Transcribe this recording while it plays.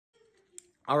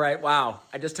All right, wow.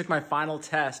 I just took my final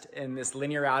test in this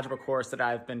linear algebra course that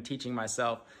I've been teaching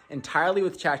myself entirely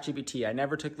with ChatGPT. I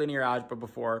never took linear algebra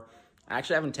before. I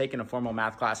actually haven't taken a formal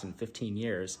math class in 15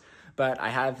 years, but I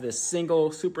have this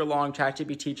single super long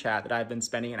ChatGPT chat that I've been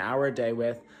spending an hour a day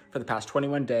with for the past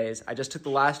 21 days. I just took the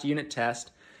last unit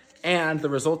test and the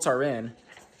results are in.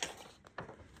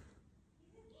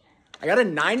 I got a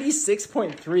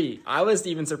 96.3. I was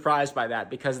even surprised by that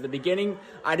because at the beginning,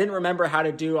 I didn't remember how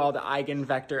to do all the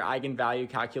eigenvector, eigenvalue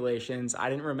calculations.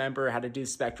 I didn't remember how to do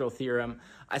spectral theorem.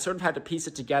 I sort of had to piece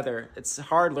it together. It's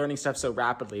hard learning stuff so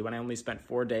rapidly when I only spent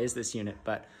 4 days this unit,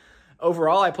 but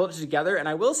overall I pulled it together, and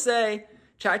I will say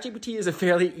ChatGPT is a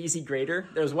fairly easy grader.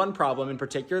 There's one problem in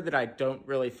particular that I don't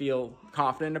really feel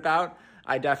confident about.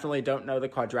 I definitely don't know the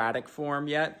quadratic form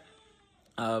yet.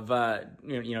 Of,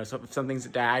 so if something's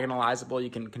diagonalizable, you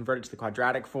can convert it to the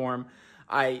quadratic form.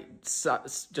 I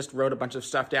just wrote a bunch of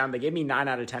stuff down. They gave me 9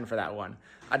 out of 10 for that one.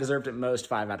 I deserved at most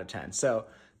 5 out of 10. So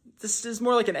this is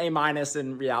more like an A-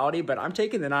 in reality, but I'm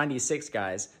taking the 96,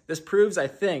 guys. This proves, I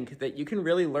think, that you can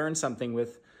really learn something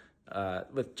with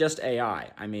just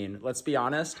AI. I mean, let's be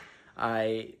honest.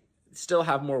 I still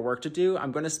have more work to do.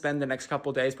 I'm going to spend the next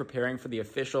couple days preparing for the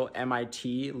official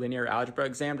MIT linear algebra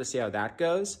exam to see how that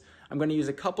goes. I'm going to use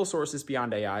a couple sources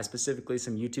beyond AI, specifically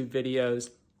some YouTube videos,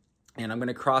 and I'm going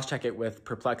to cross-check it with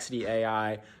Perplexity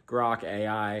AI, Grok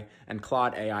AI, and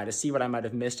Claude AI to see what I might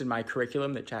have missed in my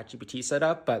curriculum that ChatGPT set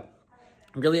up, but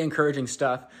really encouraging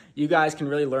stuff. You guys can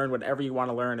really learn whatever you want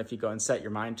to learn if you go and set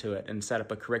your mind to it and set up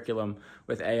a curriculum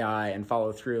with AI and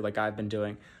follow through like I've been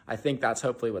doing. I think that's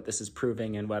hopefully what this is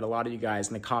proving and what a lot of you guys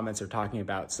in the comments are talking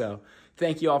about. So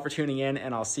thank you all for tuning in,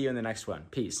 and I'll see you in the next one.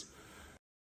 Peace.